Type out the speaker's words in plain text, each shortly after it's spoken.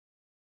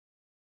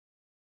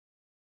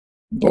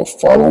The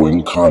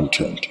following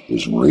content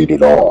is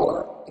rated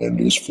R and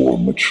is for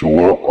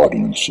mature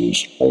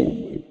audiences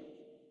only.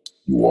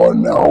 You are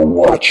now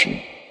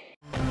watching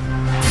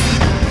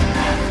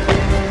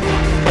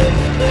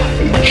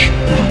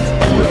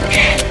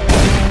HBFresh.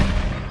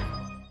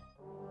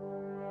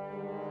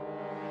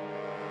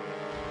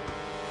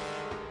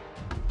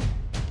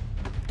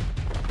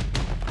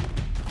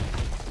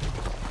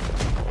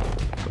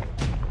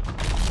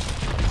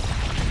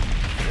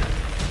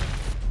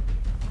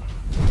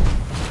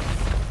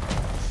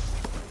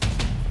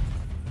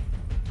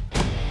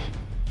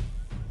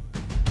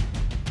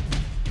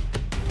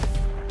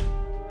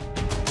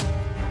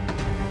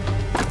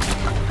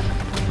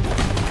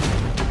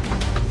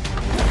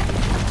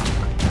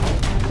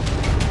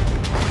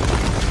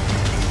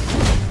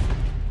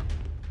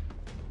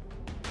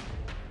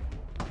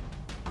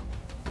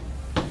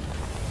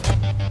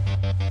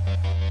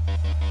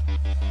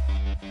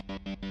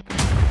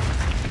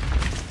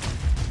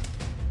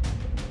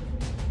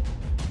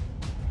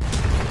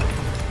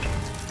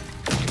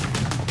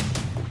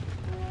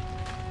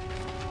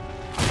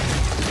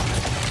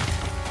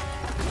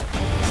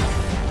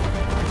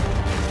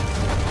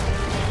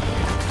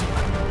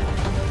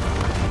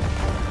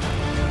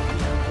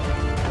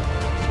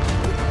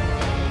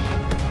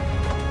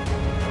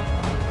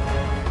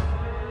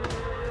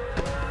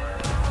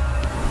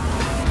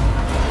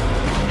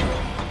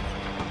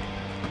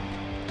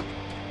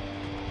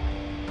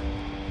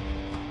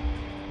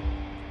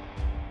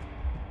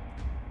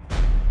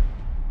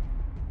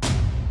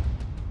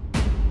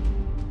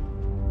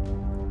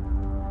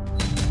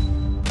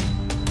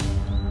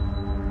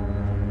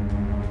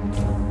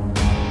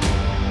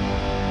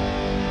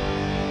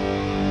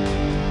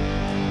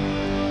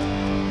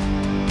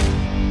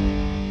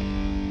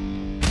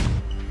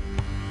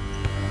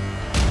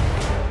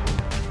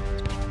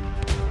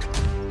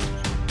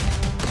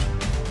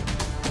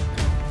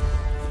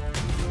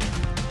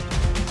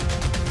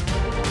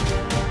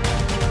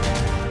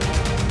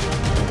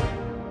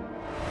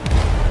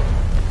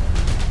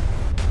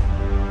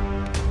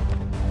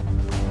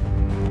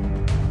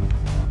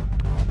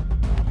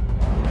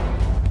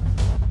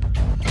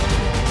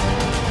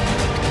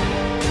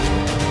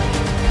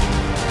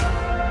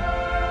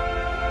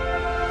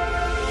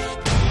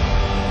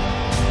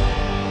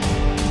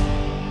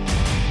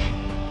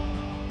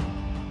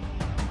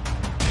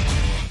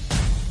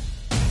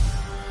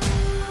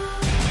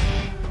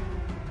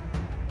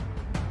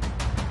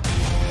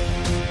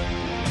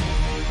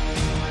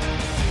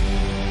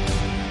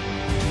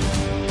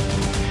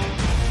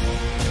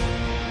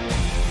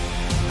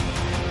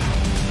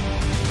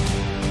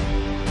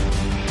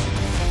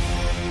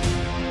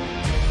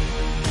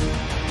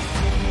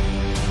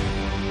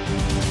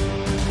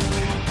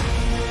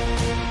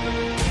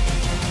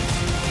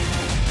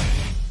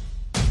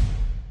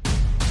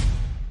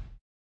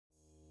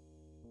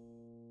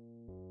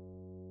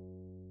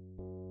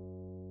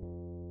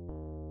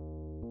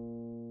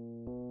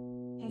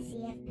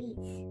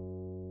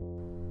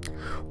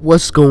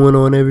 What's going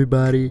on,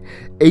 everybody?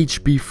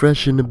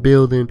 HBFresh in the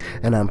building,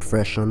 and I'm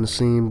fresh on the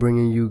scene,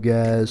 bringing you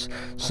guys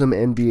some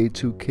NBA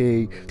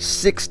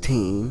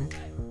 2K16.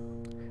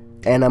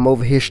 And I'm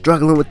over here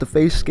struggling with the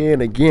face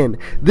scan again.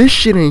 This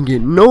shit ain't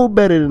getting no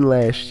better than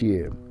last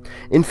year.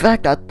 In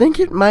fact, I think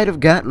it might have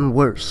gotten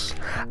worse.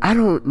 I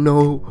don't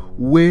know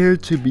where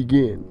to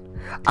begin.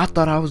 I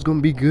thought I was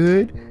gonna be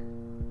good.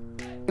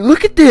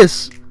 Look at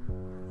this.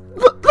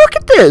 Look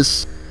at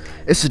this.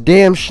 It's a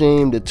damn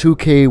shame that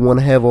 2K want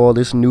to have all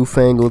this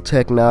newfangled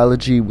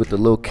technology with the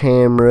little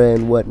camera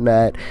and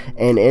whatnot,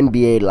 and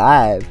NBA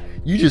Live.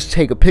 You just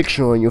take a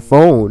picture on your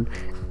phone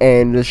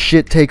and the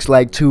shit takes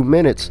like 2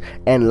 minutes,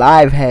 and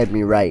Live had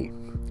me right.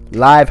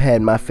 Live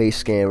had my face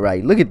scan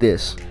right. Look at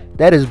this.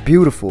 That is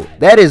beautiful.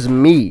 That is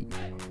me.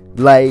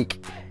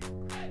 Like,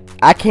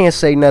 I can't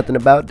say nothing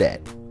about that.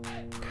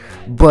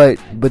 But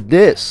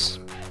this,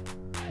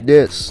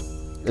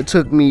 it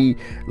took me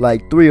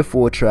like 3 or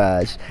 4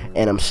 tries,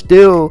 and I'm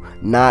still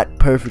not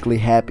perfectly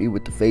happy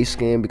with the face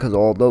scan, because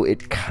although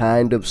it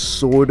kind of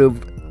sort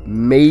of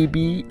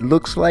maybe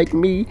looks like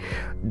me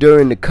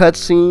during the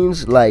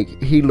cutscenes,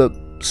 like, he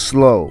looked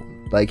slow,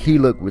 like he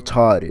looked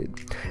retarded.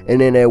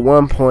 And then at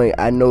one point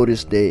I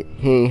noticed that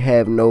he ain't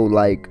have no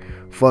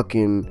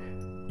fucking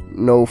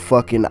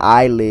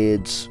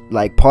eyelids.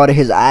 Like, part of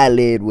his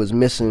eyelid was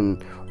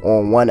missing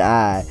on one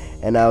eye,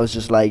 and I was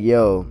just like,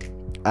 yo,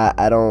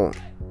 I don't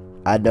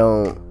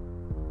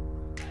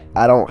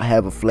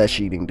have a flesh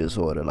eating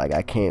disorder. Like,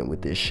 I can't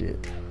with this shit.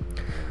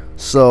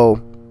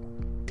 So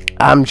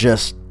I'm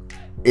just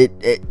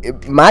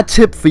my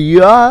tip for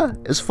y'all,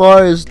 as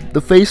far as the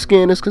face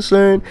scan is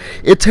concerned,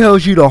 it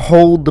tells you to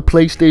hold the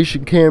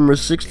PlayStation camera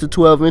 6 to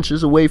 12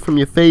 inches away from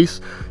your face.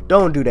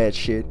 Don't do that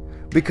shit,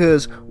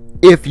 because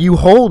if you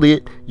hold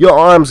it, your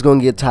arm's gonna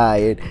get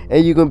tired,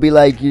 and you're gonna be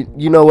like, you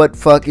know what,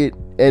 fuck it,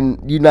 and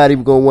you're not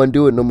even gonna want to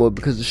do it no more,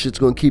 because the shit's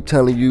gonna keep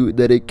telling you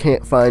that it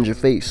can't find your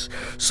face.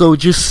 So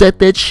just set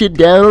that shit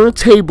down on a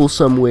table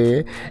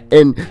somewhere,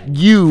 and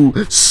you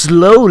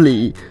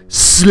slowly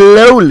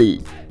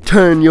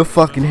turn your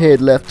fucking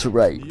head left to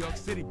right,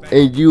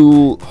 and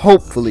you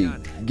hopefully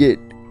get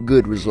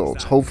good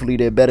results. Hopefully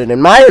they're better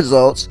than my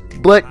results,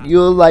 but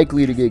you're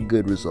likely to get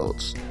good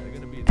results.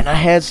 And I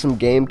had some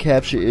game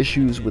capture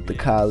issues with the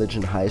college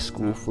and high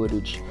school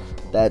footage.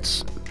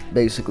 That's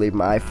basically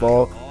my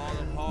fault.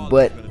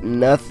 But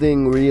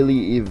nothing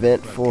really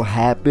eventful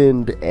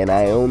happened, and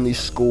I only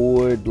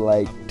scored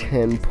like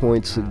 10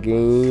 points a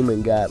game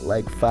and got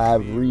like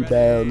 5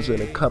 rebounds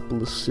and a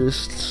couple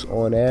assists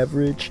on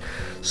average.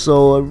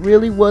 So I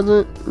really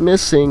wasn't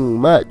missing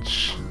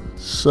much.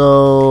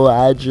 So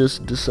I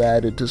just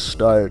decided to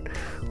start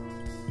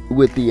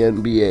with the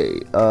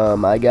NBA.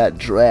 I got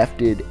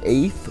drafted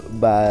 8th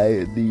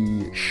by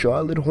the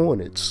Charlotte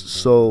Hornets.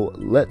 So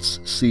let's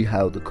see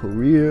how the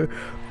career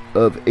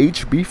of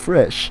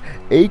HBFresh,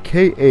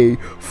 aka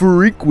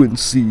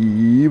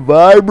Frequency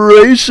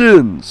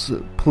Vibrations,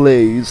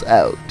 plays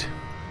out.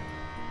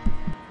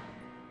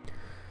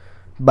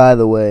 By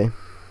the way,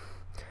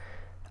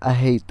 I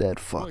hate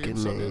that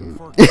fucking name.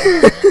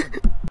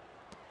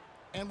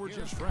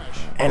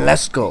 And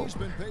let's go.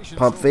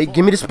 Pump fake,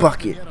 give me this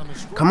bucket.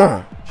 Come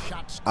on.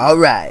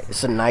 Alright,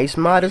 it's a nice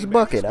modest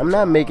bucket. I'm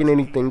not making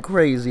anything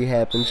crazy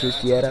happen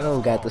just yet. I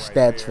don't got the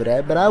stats for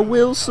that, but I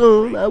will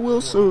soon. I will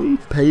soon.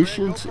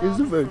 Patience is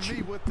a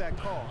virtue.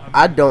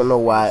 I don't know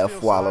why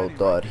Afwalo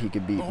thought he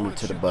could beat me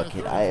to the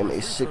bucket. I am a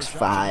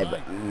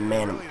 6'5"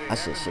 manimal. I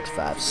said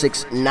 6'5",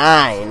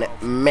 6'9"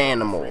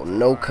 manimal.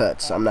 No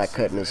cuts. I'm not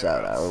cutting this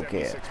out. I don't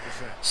care.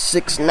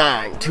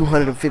 6'9",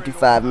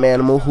 255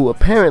 manimal who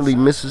apparently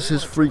misses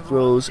his free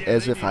throws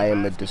as if I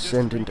am a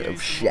descendant of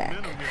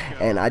Shaq.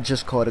 And I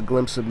just caught a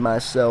glimpse of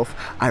myself.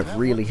 I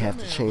really have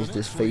to change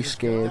this face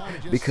scan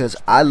because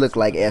I look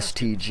like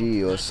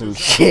STG or some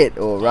shit,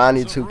 or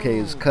Ronnie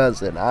 2K's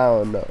cousin. I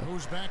don't know.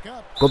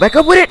 Go back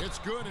up with it.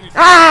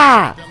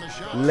 Ah!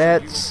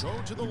 Let's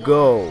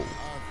go.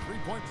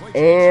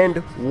 And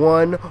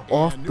one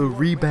off the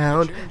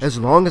rebound. As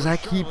long as I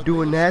keep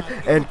doing that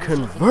and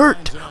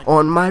convert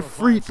on my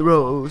free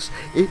throws,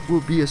 it will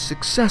be a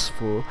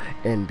successful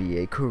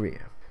NBA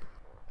career.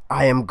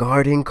 I am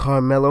guarding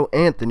Carmelo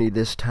Anthony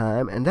this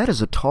time, and that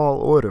is a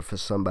tall order for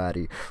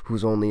somebody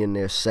who's only in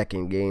their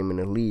second game in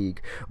the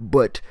league.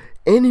 But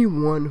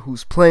anyone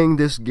who's playing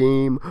this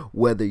game,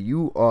 whether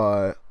you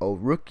are a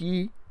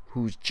rookie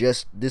who's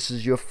just, this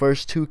is your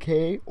first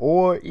 2K,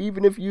 or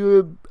even if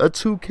you're a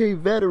 2K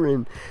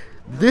veteran,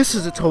 this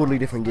is a totally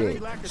different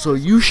game. So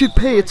you should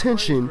pay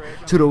attention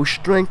to those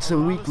strengths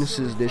and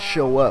weaknesses that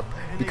show up,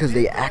 because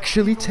they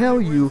actually tell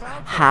you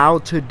how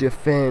to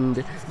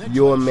defend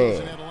your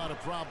man.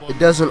 It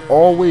doesn't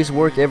always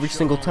work every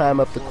single time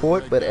up the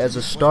court, but as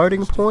a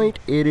starting point,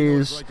 it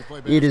is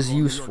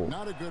useful.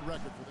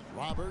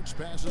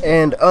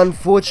 And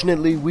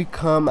unfortunately, we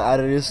come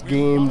out of this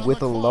game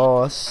with a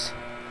loss.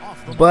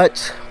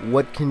 But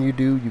what can you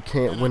do? You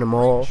can't win them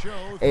all.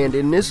 And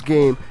in this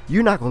game,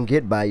 you're not going to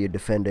get by your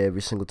defender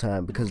every single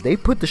time, because they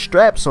put the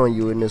straps on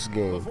you in this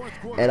game.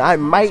 And I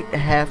might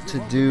have to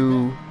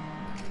do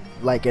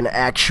like an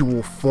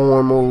actual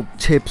formal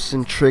tips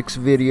and tricks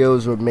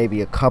videos, or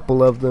maybe a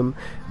couple of them,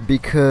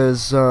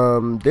 because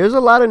there's a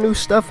lot of new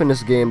stuff in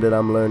this game that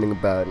I'm learning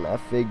about, and I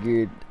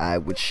figured I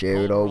would share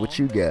it all with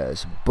you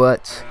guys.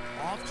 But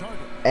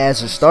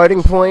as a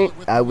starting point,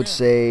 I would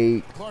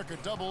say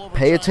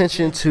pay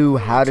attention to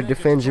how to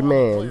defend your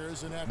man.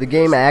 The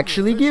game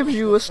actually gives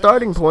you a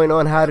starting point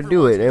on how to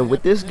do it, and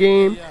with this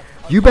game,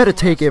 you better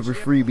take every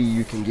freebie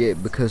you can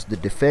get, because the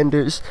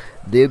defenders,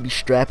 they'll be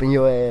strapping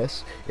your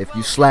ass. If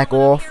you slack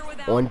off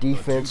on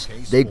defense,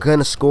 they're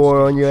gonna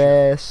score on your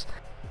ass.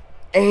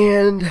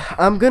 And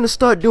I'm gonna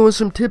start doing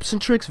some tips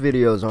and tricks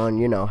videos on,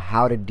 you know,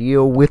 how to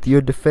deal with your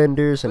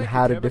defenders and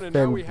how to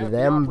defend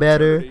them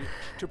better,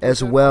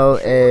 as well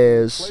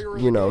as,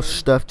 you know,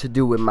 stuff to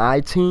do with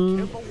my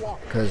team,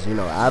 because, you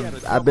know,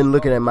 I've been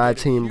looking at my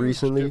team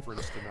recently,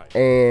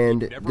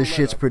 and the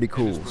shit's pretty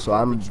cool. So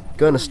I'm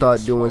gonna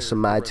start doing some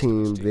my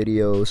team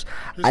videos.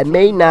 I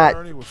may not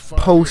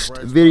post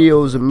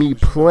videos of me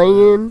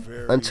playing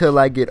until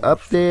I get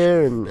up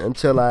there and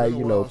until I,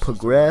 you know,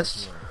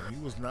 progress.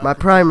 My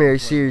primary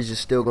series is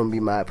still gonna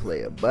be my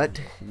player, but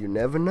you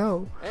never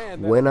know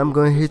when I'm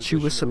gonna hit you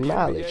with some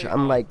knowledge.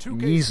 I'm like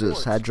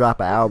Jesus, I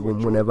drop an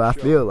album whenever I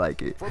feel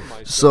like it.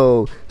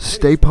 So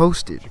stay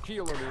posted.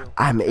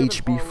 I'm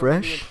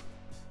HBFresh.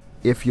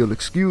 If you'll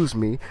excuse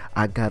me,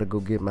 I gotta go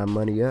get my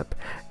money up,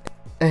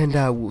 and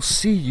I will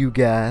see you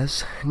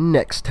guys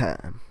next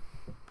time.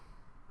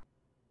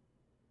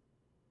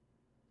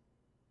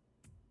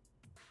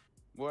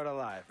 What a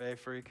life, eh,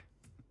 freak?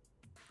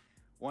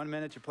 1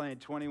 minute you're playing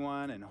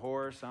 21 and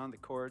horse on the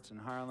courts in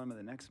Harlem, and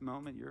the next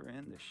moment you're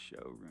in the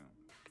showroom,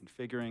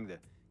 configuring the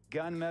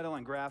gunmetal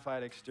and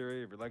graphite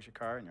exterior of your luxury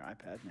car and your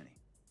iPad mini.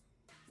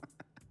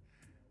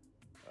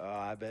 Oh,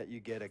 I bet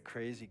you get a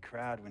crazy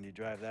crowd when you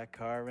drive that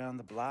car around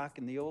the block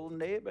in the old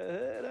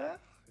neighborhood, huh?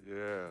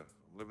 Yeah,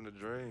 living the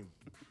dream.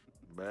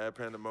 Bad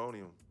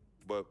pandemonium.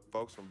 But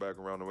folks from back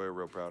around the way are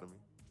real proud of me.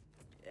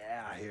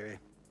 Yeah, I hear you.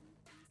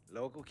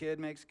 Local kid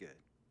makes good.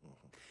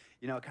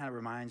 You know, it kind of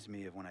reminds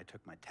me of when I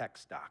took my tech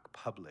stock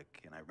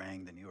public and I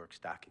rang the New York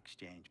Stock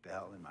Exchange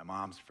bell, and my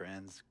mom's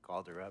friends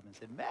called her up and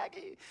said,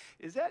 "Maggie,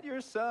 is that your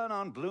son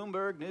on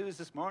Bloomberg News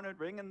this morning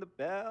ringing the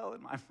bell?"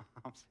 And my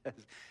mom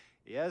says,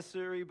 "Yes,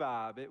 sirree,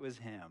 Bob, it was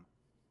him."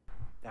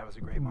 That was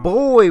a great moment.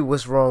 Boy,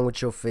 what's wrong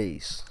with your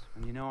face?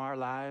 And you know, our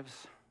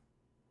lives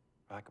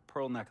are like a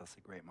pearl necklace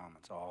of great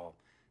moments, all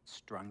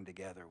strung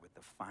together with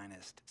the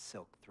finest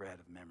silk thread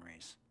of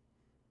memories.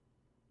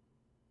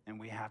 And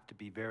we have to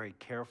be very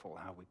careful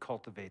how we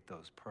cultivate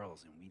those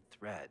pearls and we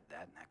thread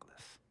that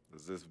necklace.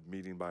 Does this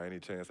meeting by any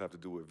chance have to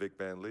do with Vic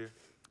Van Leer?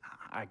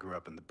 I grew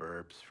up in the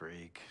burbs,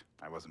 freak.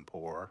 I wasn't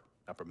poor,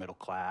 upper middle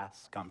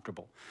class,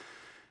 comfortable.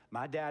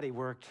 My daddy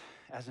worked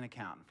as an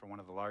accountant for one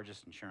of the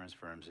largest insurance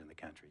firms in the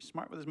country.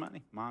 Smart with his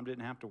money. Mom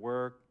didn't have to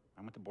work.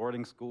 I went to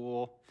boarding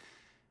school.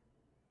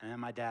 And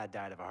my dad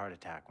died of a heart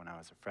attack when I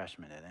was a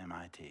freshman at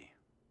MIT.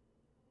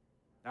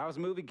 I was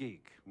a movie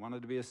geek,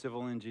 wanted to be a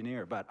civil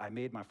engineer, but I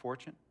made my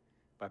fortune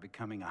by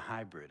becoming a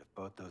hybrid of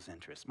both those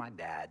interests. My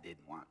dad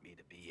didn't want me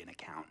to be an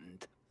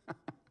accountant.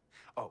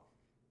 Oh,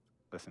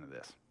 listen to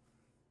this.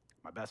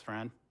 My best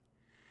friend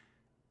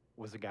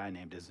was a guy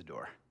named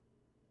Isidore.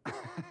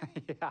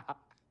 Yeah,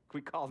 we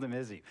called him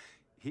Izzy.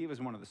 He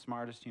was one of the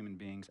smartest human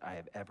beings I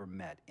have ever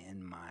met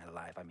in my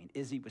life. I mean,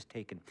 Izzy was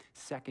taking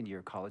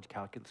second-year college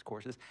calculus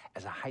courses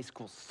as a high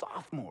school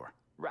sophomore,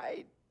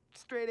 right?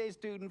 Straight A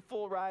student,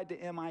 full ride to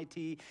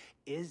MIT.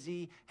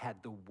 Izzy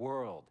had the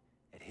world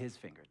at his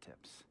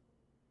fingertips.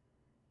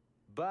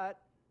 But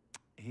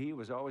he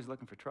was always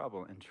looking for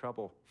trouble, and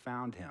trouble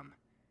found him.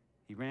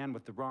 He ran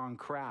with the wrong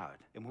crowd.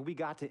 And when we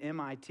got to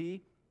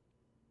MIT,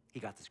 he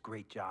got this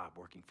great job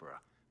working for a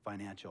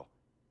financial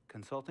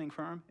consulting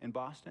firm in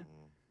Boston.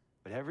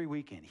 But every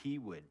weekend, he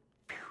would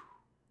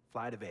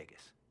fly to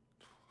Vegas.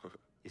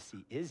 You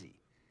see, Izzy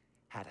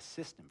had a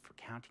system for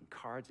counting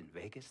cards in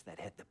Vegas that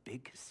had the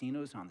big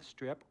casinos on the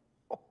Strip.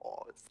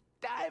 Oh,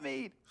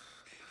 stymied.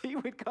 He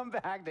would come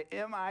back to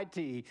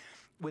MIT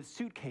with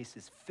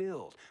suitcases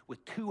filled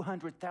with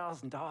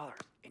 $200,000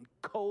 in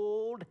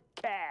cold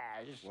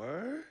cash.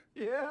 What?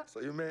 Yeah.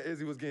 So your man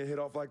Izzy was getting hit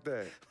off like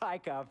that?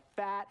 Like a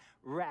fat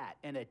rat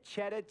in a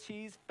cheddar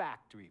cheese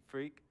factory,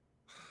 freak.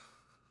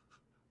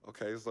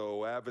 Okay, so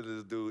what happened to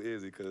this dude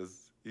Izzy?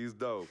 Because he's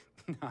dope.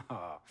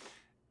 No,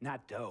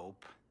 not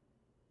dope.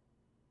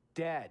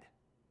 Dead.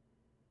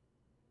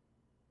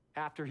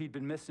 After he'd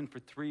been missing for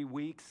 3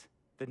 weeks,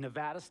 the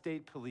Nevada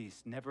State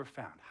Police never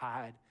found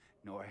hide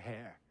nor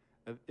hair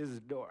of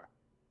Isidore.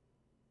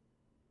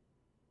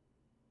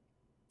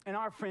 And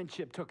our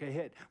friendship took a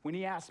hit when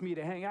he asked me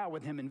to hang out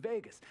with him in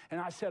Vegas, and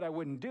I said I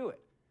wouldn't do it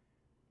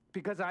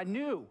because I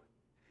knew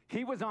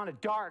he was on a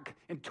dark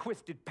and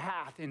twisted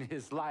path in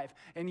his life.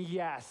 And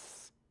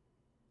yes,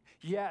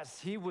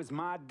 he was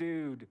my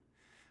dude.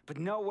 But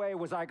no way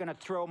was I gonna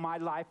throw my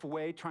life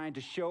away trying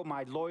to show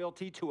my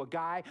loyalty to a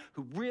guy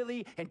who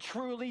really and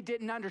truly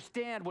didn't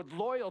understand what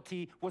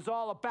loyalty was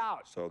all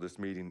about. So this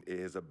meeting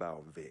is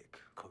about Vic.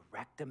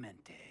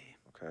 Correctamente.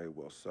 Okay,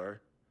 well,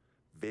 sir,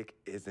 Vic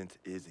isn't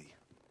Izzy.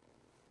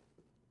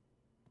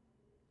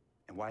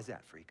 And why's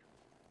that, freak?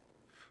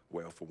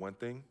 Well, for one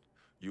thing,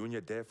 you and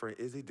your dead friend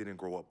Izzy didn't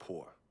grow up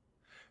poor.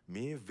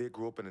 Me and Vic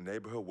grew up in a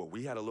neighborhood where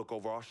we had to look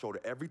over our shoulder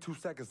every 2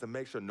 seconds to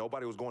make sure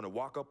nobody was going to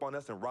walk up on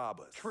us and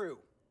rob us. True.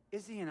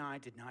 Izzy and I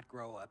did not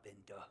grow up in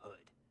the hood.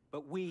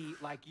 But we,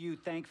 like you,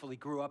 thankfully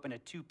grew up in a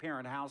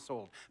 2-parent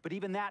household. But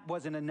even that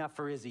wasn't enough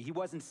for Izzy. He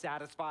wasn't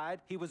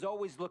satisfied. He was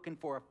always looking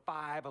for a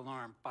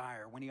 5-alarm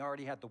fire when he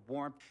already had the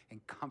warmth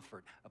and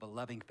comfort of a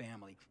loving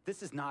family.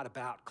 This is not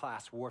about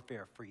class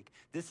warfare, freak.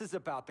 This is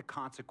about the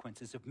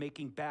consequences of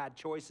making bad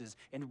choices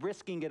and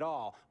risking it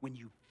all when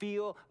you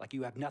feel like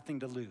you have nothing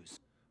to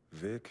lose.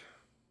 Vic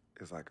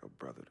is like a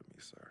brother to me,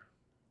 sir.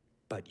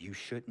 But you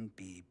shouldn't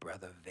be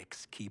Brother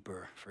Vic's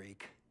keeper,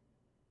 freak.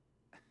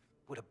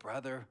 Would a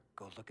brother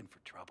go looking for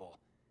trouble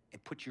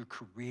and put your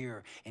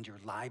career and your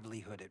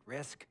livelihood at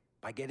risk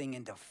by getting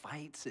into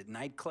fights at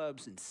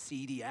nightclubs and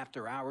seedy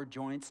after-hour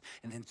joints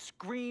and then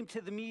scream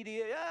to the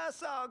media, "Yeah,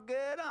 it's all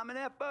good, I'm an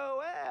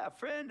FOF,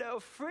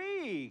 friendo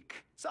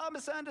freak. It's all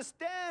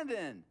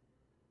misunderstanding.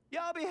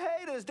 Y'all be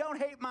haters,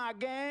 don't hate my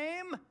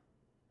game."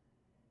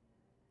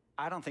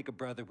 I don't think a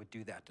brother would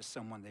do that to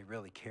someone they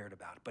really cared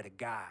about, but a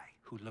guy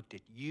who looked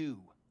at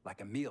you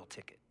like a meal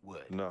ticket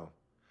would. No.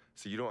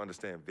 See, you don't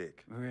understand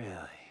Vic. Really?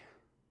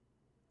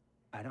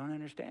 I don't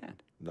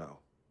understand. No.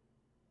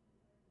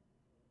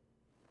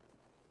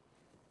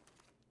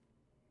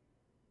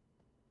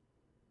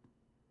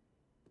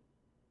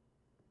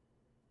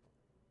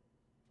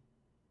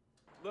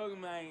 Look,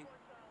 man,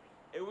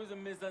 it was a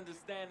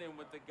misunderstanding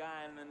with the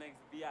guy in the next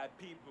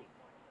VIP booth.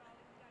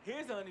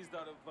 His honey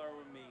started flirting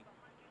with me,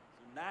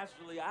 so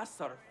naturally I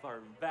started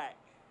flirting back.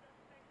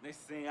 Next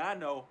thing I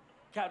know,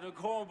 Captain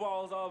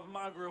Cornball's off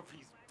my grill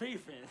piece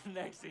beefing.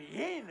 Next thing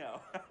he know,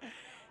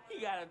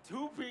 he got a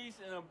 2-piece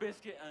and a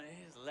biscuit on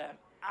his left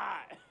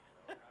eye.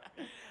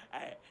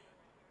 Hey,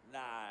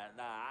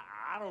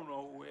 I don't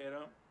know who hit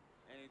him,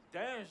 and it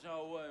damn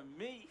sure wasn't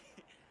me.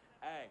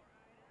 Hey,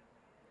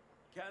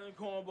 Captain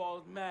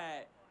Cornball's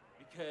mad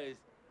Because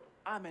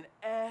I'm an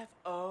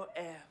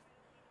F-O-F,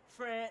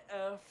 friend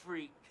of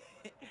freak.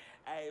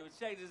 Hey, but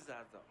check this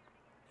out, though.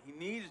 He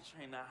needs to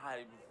train that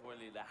hottie before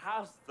he leave the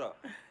house, though.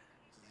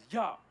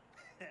 Yo,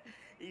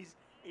 he's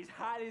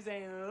hotties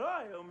ain't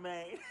loyal,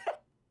 man.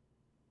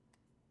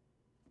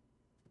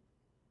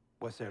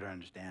 What's there to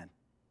understand?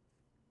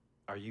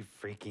 Are you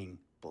freaking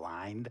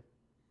blind?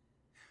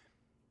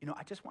 You know,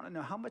 I just want to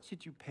know, how much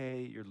did you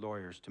pay your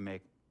lawyers to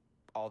make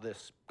all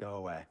this go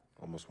away?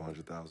 Almost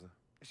 100,000.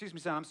 Excuse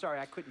me, son, I'm sorry,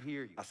 I couldn't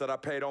hear you. I said I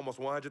paid almost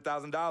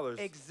 $100,000.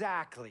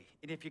 Exactly.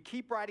 And if you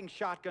keep riding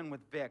shotgun with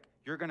Vic,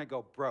 you're gonna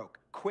go broke.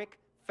 Quick,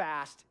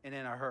 fast, and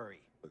in a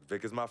hurry. Look,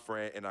 Vic is my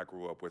friend, and I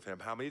grew up with him.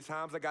 How many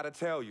times I gotta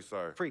tell you,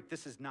 sir? Freak,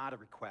 this is not a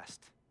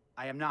request.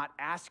 I am not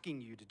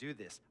asking you to do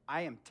this.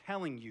 I am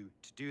telling you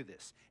to do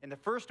this. And the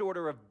first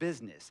order of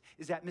business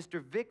is that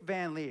Mr. Vic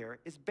Van Leer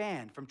is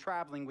banned from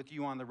traveling with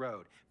you on the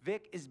road.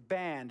 Vic is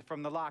banned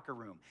from the locker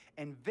room.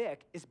 And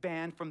Vic is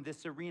banned from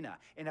this arena.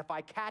 And if I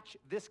catch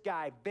this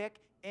guy,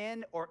 Vic,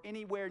 in or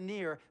anywhere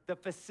near the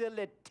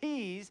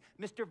facilities,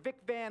 Mr. Vic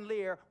Van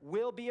Leer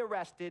will be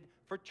arrested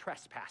for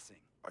trespassing.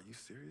 Are you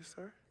serious,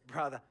 sir?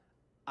 Brother,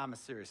 I'm as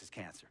serious as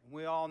cancer.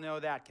 We all know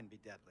that can be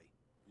deadly.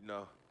 You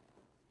know,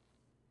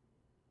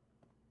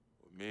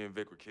 when me and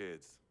Vic were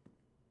kids,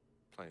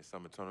 playing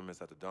summer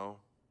tournaments at the Dome,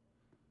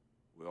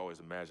 we always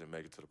imagined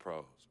making it to the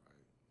pros,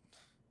 right?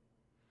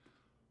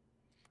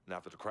 And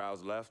after the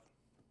crowds left,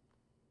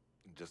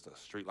 just a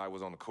street light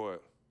was on the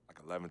court,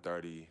 like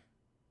 11:30,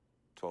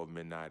 12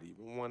 midnight,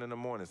 even 1 in the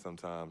morning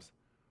sometimes.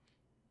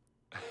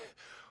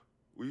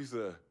 We used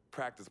to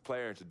practice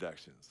player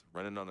introductions,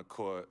 running on the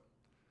court,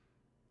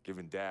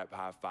 giving dap,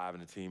 high-fiving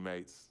the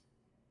teammates.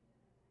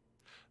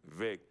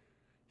 Vic,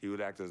 he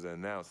would act as an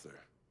announcer.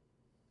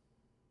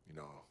 You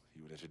know,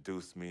 he would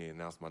introduce me,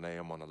 announce my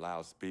name on the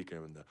loudspeaker,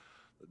 and the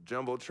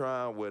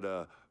Jumbotron would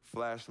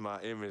flash my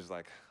image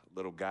like a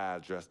little guy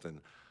dressed in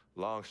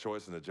long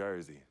shorts and a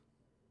jersey.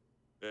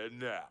 And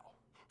now,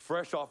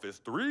 fresh off his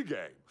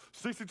 3-game,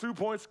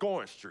 62-point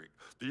scoring streak,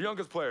 the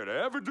youngest player to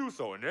ever do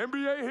so in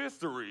NBA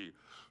history,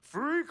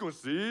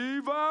 Frequency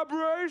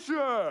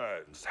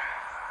Vibrations.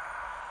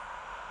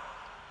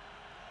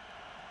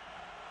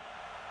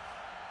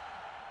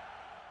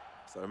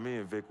 So me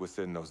and Vic would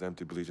sit in those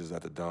empty bleachers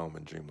at the Dome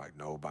and dream like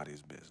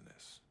nobody's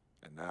business.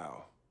 And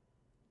now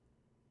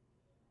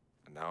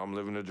I'm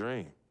living a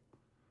dream.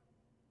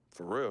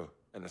 For real.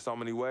 And in so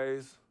many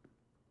ways,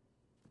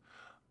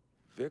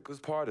 Vic was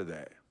part of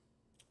that.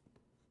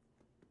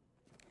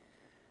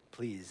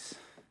 Please,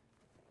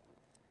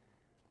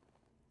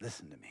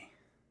 listen to me.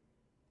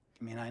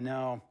 I mean, I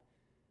know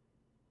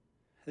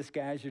this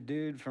guy's your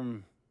dude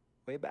from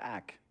way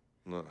back.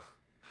 Look,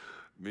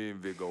 me and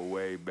Vic go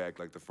way back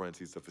like the front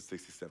seats of a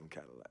 67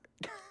 Cadillac.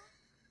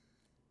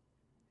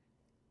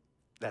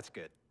 That's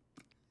good.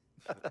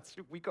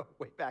 We go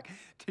way back.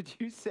 Did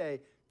you say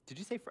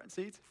front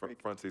seats?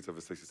 Front seats of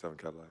a 67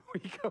 Cadillac.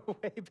 We go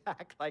way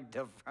back like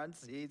the front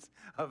seats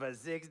of a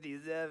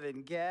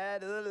 67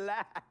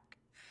 Cadillac.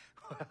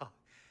 Well,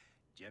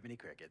 Jiminy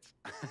Crickets.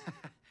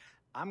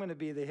 I'm gonna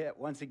be the hit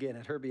once again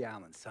at Herbie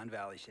Allen's Sun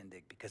Valley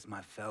Shindig because my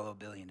fellow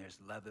billionaires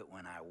love it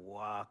when I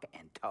walk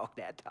and talk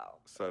that talk.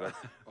 So that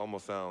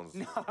almost sounds...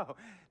 No,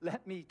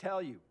 let me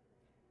tell you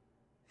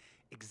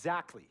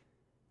exactly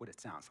what it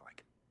sounds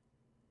like.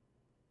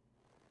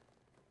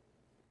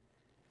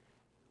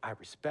 I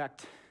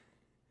respect,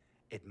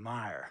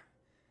 admire,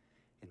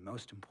 and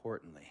most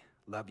importantly,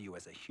 love you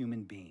as a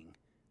human being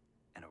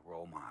and a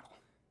role model.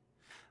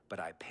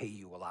 But I pay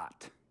you a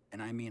lot.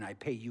 And I mean, I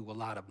pay you a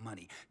lot of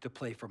money to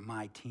play for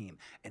my team.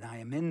 And I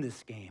am in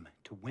this game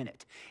to win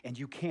it. And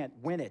you can't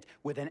win it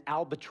with an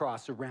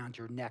albatross around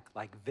your neck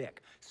like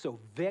Vic. So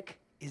Vic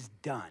is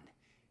done.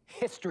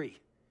 History.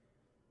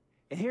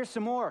 And here's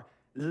some more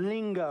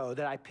lingo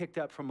that I picked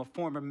up from a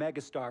former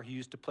megastar who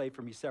used to play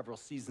for me several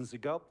seasons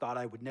ago. Thought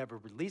I would never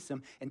release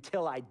him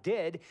until I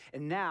did.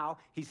 And now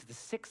he's the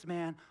 6th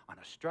man on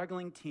a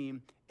struggling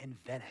team in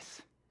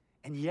Venice.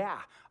 And yeah,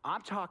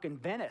 I'm talking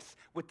Venice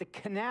with the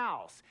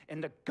canals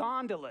and the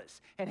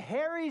gondolas and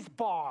Harry's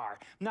Bar,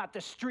 not the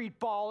street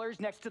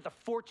ballers next to the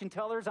fortune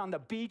tellers on the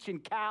beach in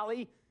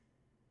Cali.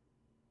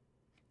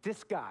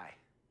 This guy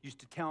used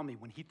to tell me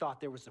when he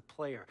thought there was a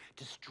player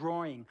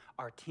destroying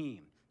our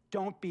team,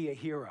 don't be a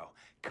hero,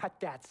 cut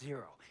that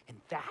zero.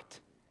 And that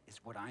is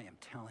what I am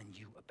telling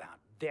you about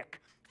Vic,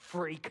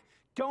 freak.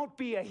 Don't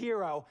be a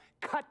hero,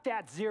 cut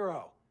that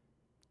zero.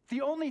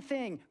 The only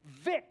thing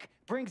Vic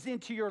brings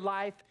into your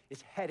life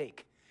is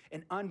headache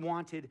and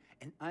unwanted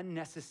and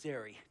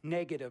unnecessary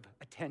negative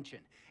attention.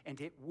 And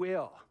it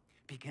will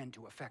begin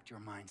to affect your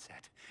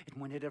mindset.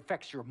 And when it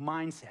affects your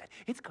mindset,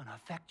 it's gonna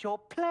affect your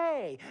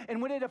play. And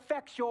when it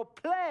affects your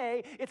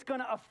play, it's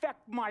gonna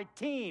affect my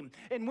team.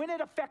 And when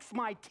it affects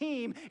my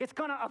team, it's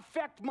gonna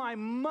affect my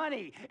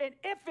money. And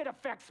if it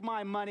affects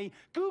my money,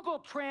 Google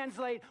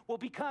Translate will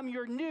become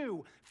your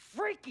new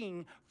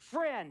freaking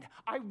friend.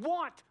 I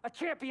want a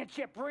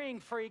championship ring,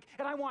 freak,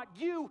 and I want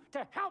you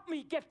to help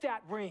me get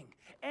that ring.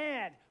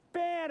 And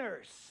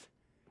banners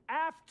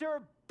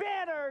after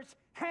banners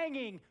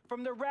hanging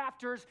from the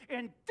rafters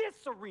in this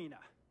arena.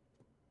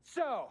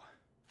 So,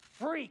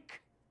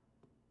 freak,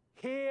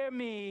 hear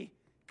me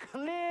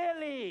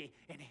clearly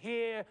and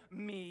hear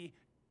me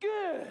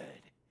good.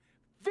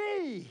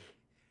 V,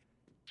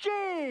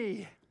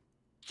 G,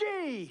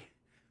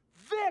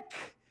 Vic,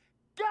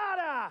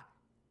 gotta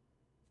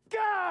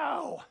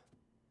go!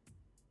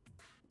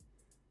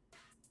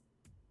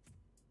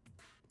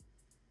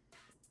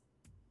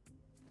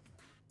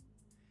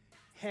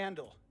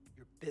 Handle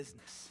your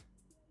business.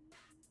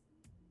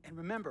 And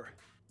remember,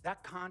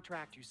 that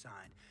contract you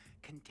signed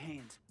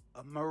contains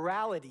a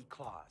morality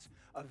clause,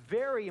 a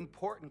very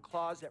important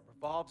clause that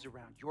revolves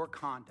around your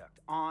conduct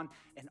on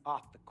and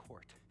off the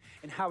court,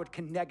 and how it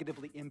can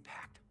negatively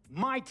impact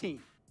my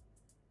team.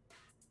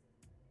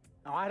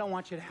 Now, I don't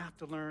want you to have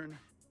to learn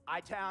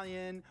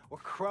Italian or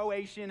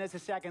Croatian as a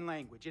second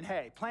language. And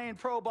hey, playing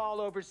pro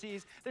ball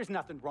overseas, there's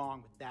nothing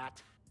wrong with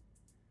that.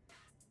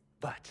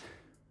 But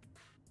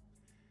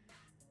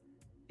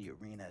the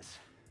arenas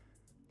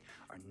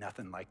are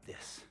nothing like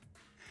this,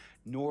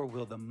 nor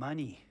will the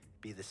money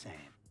be the same.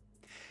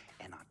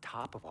 And on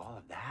top of all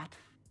of that,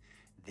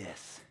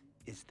 this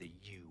is the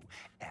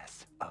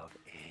US of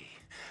A,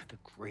 the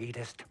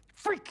greatest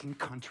freaking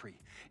country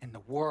in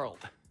the world.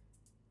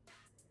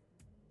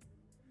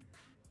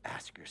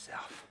 Ask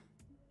yourself,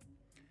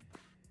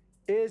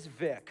 is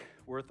Vic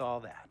worth all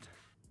that?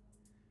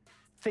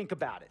 Think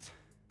about it.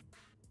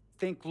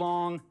 Think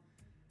long,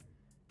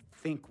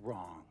 think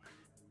wrong.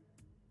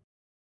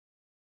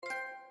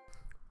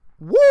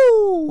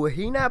 Woo!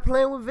 He not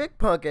playing with Vic,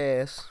 punk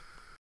ass.